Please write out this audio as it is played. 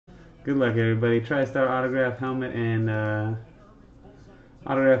Good luck, everybody. Tristar autograph helmet and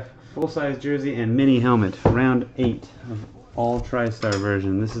autograph full-size jersey and mini helmet. Round 8 of all Tristar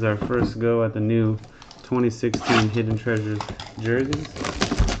version. This is our first go at the new 2016 Hidden Treasures jerseys.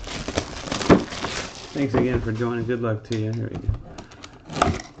 Thanks again for joining. Good luck to you. Here we go.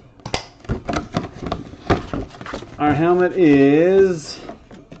 Our helmet is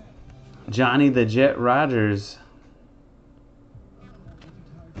Johnny the Jet Rodgers.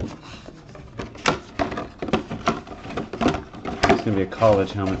 It's going to be a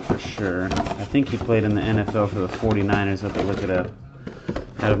college helmet for sure. I think he played in the NFL for the 49ers. I have to look it up.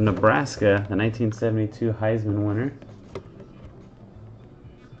 Out of Nebraska, the 1972 Heisman winner.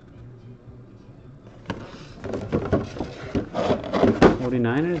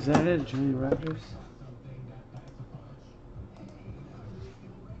 '49ers, is that it? Johnny Rodgers?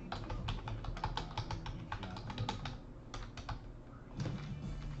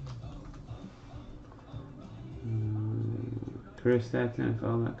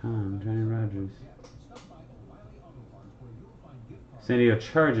 CareerStatsNFL.com, Johnny Rodgers. San Diego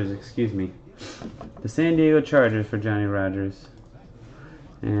Chargers, excuse me. The San Diego Chargers for Johnny Rodgers.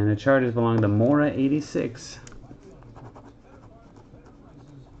 And the Chargers belong to Mora 86.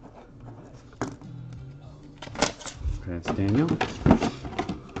 That's Daniel.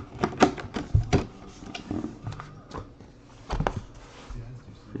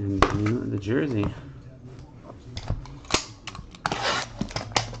 And the jersey.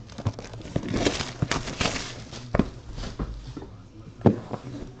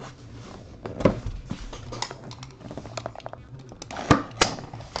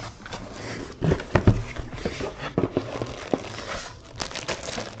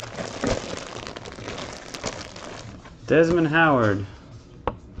 Desmond Howard,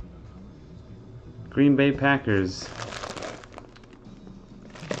 Green Bay Packers.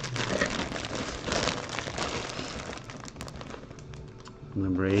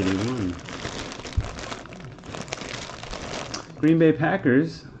 Number 81. Green Bay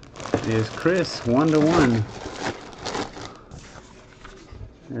Packers is Chris, 1/1.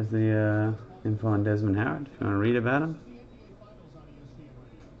 There's the info on Desmond Howard, if you want to read about him.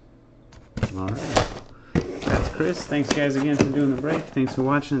 All right. Chris, thanks guys again for doing the break. Thanks for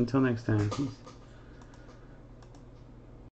watching. Until next time. Peace.